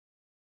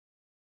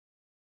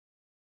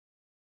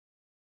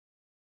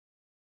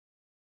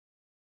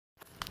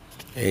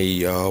Hey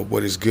y'all,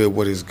 what is good?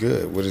 What is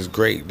good? What is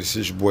great? This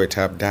is your boy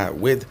Top Dot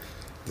with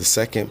the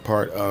second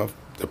part of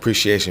the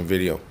appreciation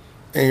video.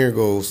 And here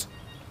goes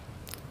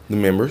the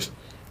members.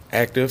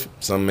 Active,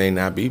 some may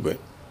not be, but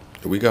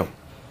here we go.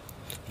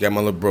 Got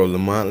my little bro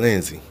Lamont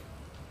Lindsay,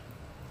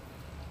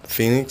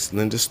 Phoenix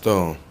Linda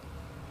Stoll,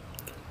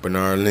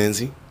 Bernard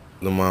Lindsay,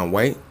 Lamont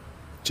White,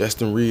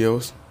 Justin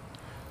Rios,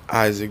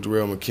 Isaac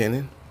Darrell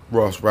McKinnon,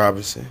 Ross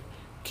Robinson,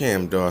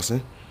 Cam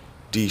Dawson,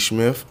 D.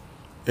 Smith,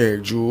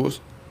 Eric Jules,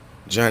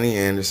 Johnny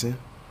Anderson,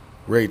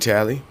 Ray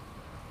Talley,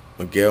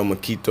 Miguel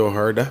Maquito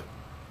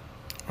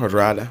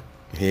Herrada.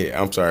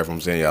 Yeah, I'm sorry if I'm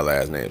saying y'all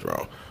last names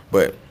wrong.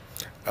 But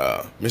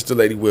Mr.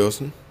 Lady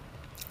Wilson,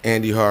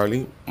 Andy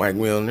Harley, Mike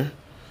Milner,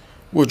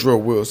 Woodrow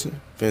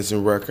Wilson,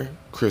 Vincent Rucker,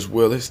 Chris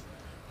Willis,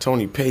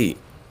 Tony Pate,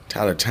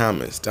 Tyler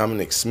Thomas,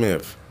 Dominic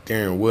Smith,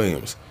 Darren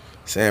Williams,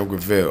 Sam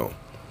Gravel,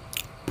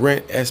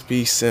 Brent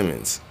S.P.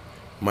 Simmons,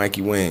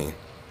 Mikey Wayne,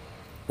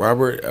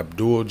 Robert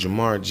Abdul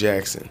Jamar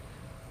Jackson,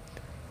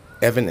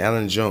 Evan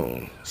Allen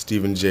Jones,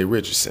 Stephen J.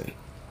 Richardson,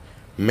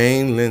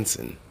 Maine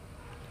Linson,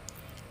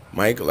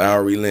 Mike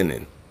Lowry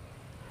Lennon,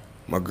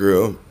 my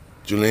girl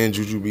Julianne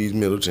Jujubes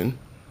Middleton,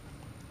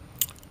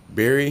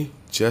 Barry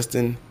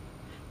Justin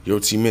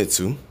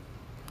Yotimitsu,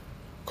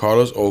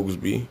 Carlos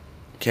Oglesby,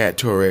 Kat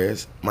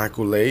Torres,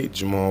 Michael Lay,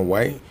 Jamal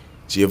White,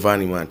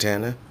 Giovanni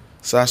Montana,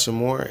 Sasha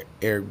Moore,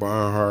 Eric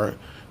Barnhart,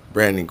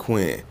 Brandon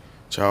Quinn,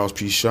 Charles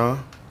P. Shaw,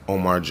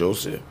 Omar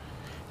Joseph,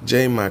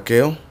 Jay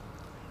Michael,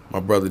 my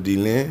brother D.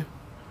 Lynn,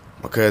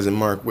 my cousin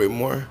Mark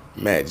Whitmore,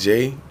 Matt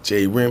J.,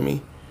 Jay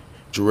Remy,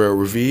 Jarrell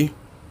Revie,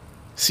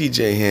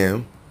 C.J.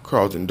 Ham,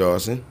 Carlton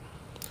Dawson,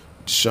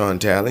 Deshaun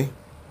Talley,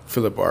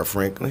 Philip R.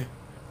 Franklin,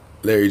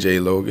 Larry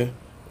J. Logan,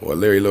 or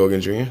Larry Logan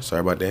Jr.,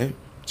 sorry about that,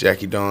 Jack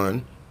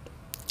Dawn,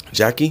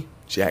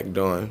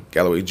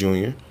 Galloway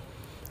Jr.,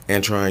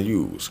 Antron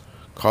Hughes,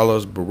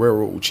 Carlos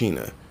Barrero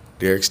Uchina,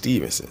 Derek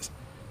Stevenson,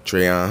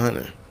 Trayon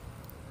Hunter,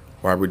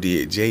 Robert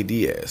J.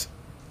 Diaz,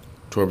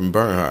 Torben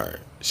Bernhard,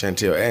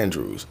 Chantel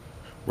Andrews,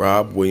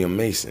 Rob William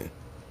Mason,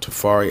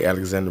 Tafari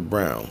Alexander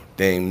Brown,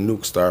 Dame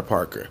Nuke Star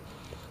Parker,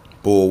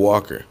 Bull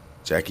Walker,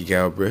 Jackie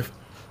Galbraith,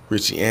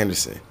 Richie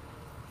Anderson,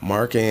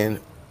 Mark Ann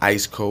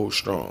Ice Cold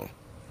Strong,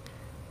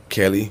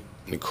 Kelly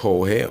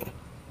Nicole Hale,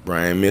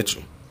 Brian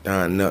Mitchell,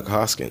 Don Nuck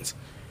Hoskins,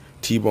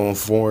 T-Bone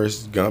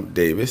Forrest Gump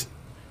Davis,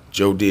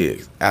 Joe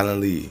Diggs,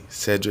 Alan Lee,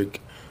 Cedric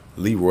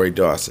Leroy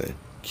Dawson,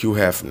 Q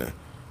Hefner,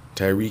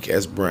 Tyreek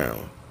S.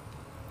 Brown,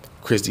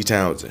 Christy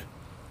Townsend,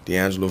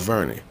 D'Angelo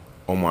Vernon,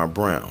 Omar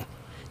Brown,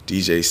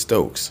 DJ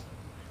Stokes,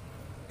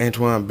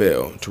 Antoine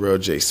Bell, Terrell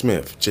J.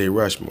 Smith, Jay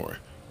Rushmore,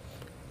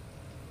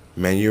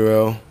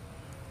 Manuel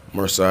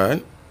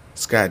Mersad,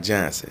 Scott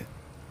Johnson,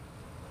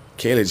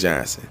 Kayla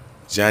Johnson,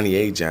 Johnny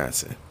A.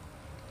 Johnson,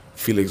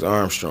 Felix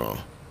Armstrong,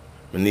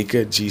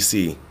 Manika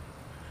GC,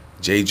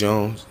 Jay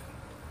Jones,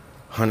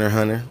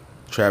 Hunter,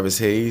 Travis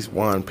Hayes,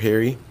 Juan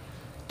Perry,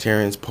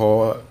 Terrence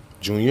Paul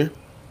Jr.,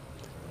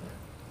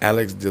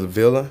 Alex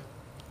DeVilla,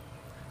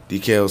 D.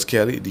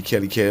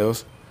 Kelly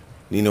Kells,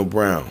 Nino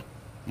Brown,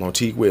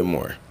 Monteek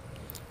Whitmore,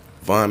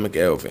 Vaughn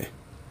McElvin,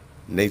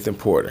 Nathan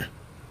Potter,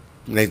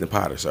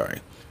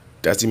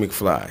 Dusty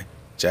McFly,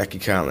 Jackie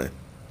Collin,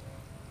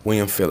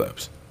 William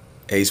Phillips,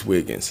 Ace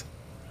Wiggins,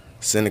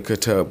 Seneca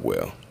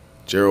Tubwell,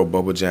 Gerald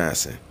Bubba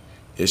Johnson,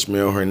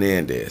 Ishmael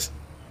Hernandez,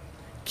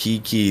 Key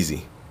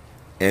Keezy,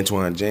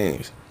 Antoine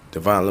James,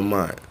 Devon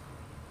Lamont,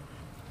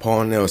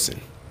 Paul Nelson,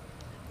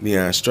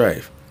 Leon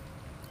Strife,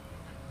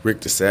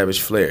 Rick the Savage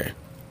Flair,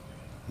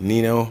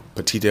 Nino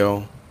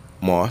Petito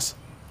Moss,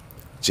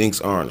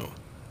 Jinx Arnold,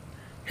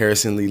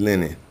 Harrison Lee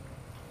Lennon,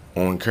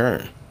 Owen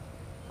Kern,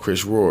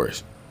 Chris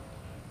Roars,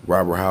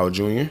 Robert Howell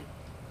Jr.,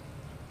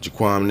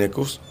 Jaquan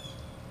Nichols,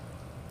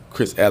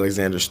 Chris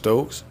Alexander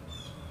Stokes,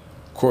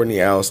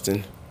 Courtney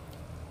Alston,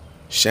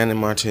 Shannon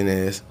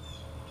Martinez,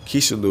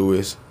 Keisha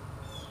Lewis,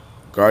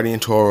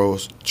 Guardian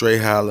Toros, Dre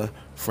Holla,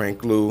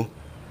 Frank Lou,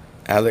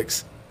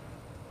 Alex,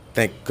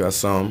 thank us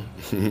some,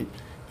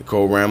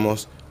 Nicole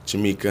Ramos,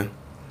 Jamaica,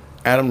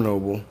 Adam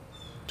Noble,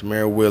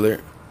 Tamara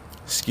Willard,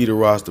 Skeeter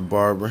Ross the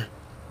Barber,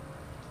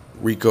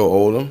 Rico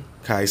Oldham,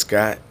 Kai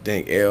Scott,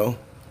 Dank L,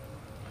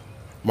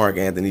 Mark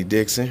Anthony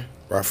Dixon,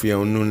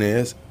 Rafael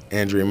Nunez,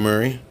 Andre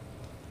Murray,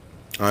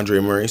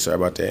 sorry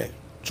about that,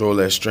 Joel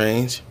S.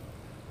 Strange,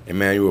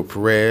 Emmanuel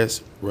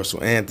Perez,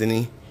 Russell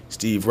Anthony,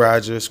 Steve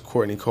Rogers,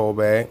 Courtney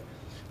Colbag,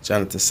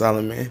 Jonathan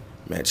Solomon,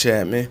 Matt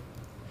Chapman,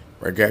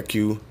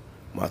 Ragaku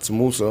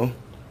Matsumuso,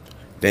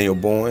 Daniel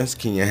Bowens,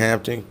 Kenya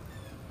Hampton,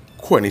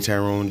 Courtney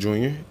Tyrone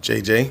Jr.,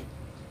 JJ,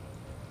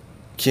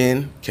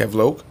 Ken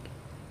Kevloke,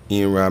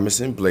 Ian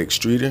Robinson, Blake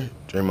Streeter,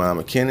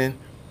 Draymond McKinnon,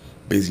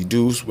 Busy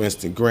Deuce,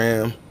 Winston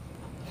Graham,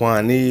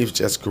 Juan Neves,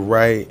 Jessica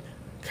Wright,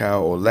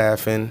 Kyle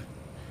O'Laughlin,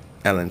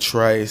 Alan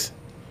Trice,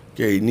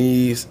 Gary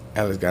Neves,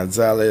 Alex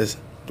Gonzalez,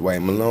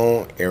 Dwight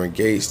Malone, Aaron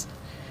Gates,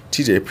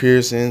 TJ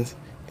Pearson,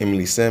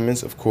 Emily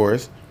Simmons, of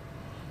course,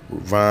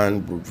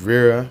 Ron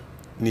Rivera,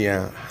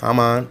 Nia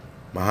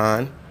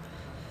Mahan,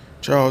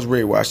 Charles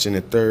Ray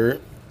Washington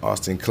III,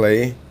 Austin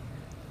Clay,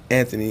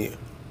 Anthony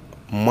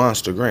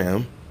Monster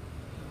Graham,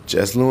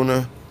 Jess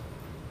Luna,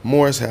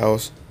 Morris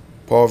House,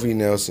 Paul V.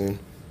 Nelson,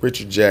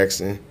 Richard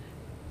Jackson,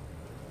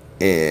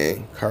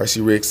 and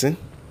Carsey Rickson,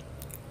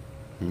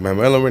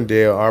 Mamela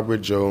Rendell, Aubrey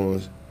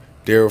Jones,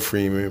 Daryl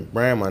Freeman,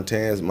 Brian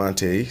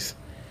Montez,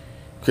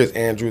 Chris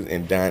Andrews,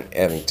 and Don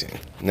Evington.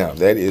 Now,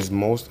 that is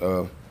most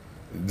of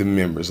the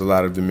members, a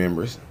lot of the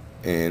members.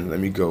 And let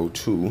me go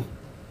to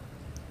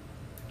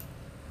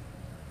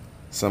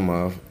some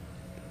of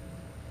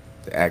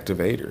the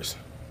activators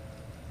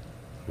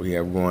we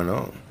have going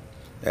on.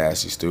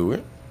 Ashley Stewart.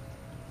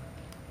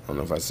 I don't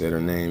know if I said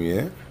her name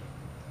yet.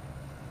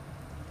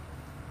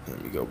 Let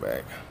me go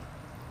back.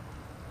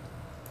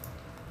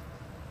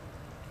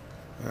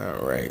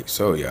 Alright,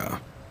 so y'all,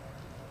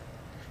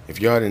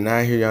 if y'all did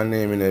not hear y'all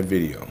name in that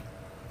video,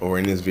 or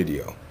in this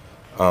video,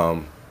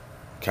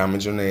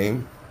 comment your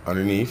name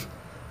underneath.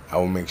 I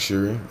will make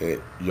sure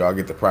that y'all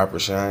get the proper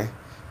shine.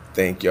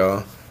 Thank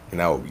y'all, and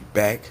I will be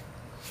back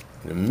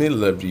in the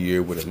middle of the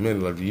year with a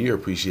middle of the year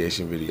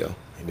appreciation video.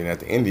 And then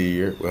at the end of the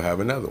year, we'll have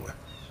another one.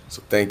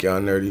 So thank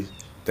y'all, nerdies.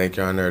 Thank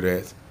y'all,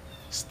 nerdettes.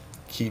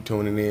 Keep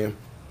tuning in.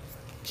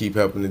 Keep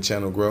helping the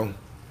channel grow.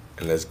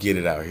 And let's get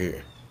it out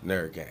here.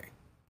 Nerd Gang.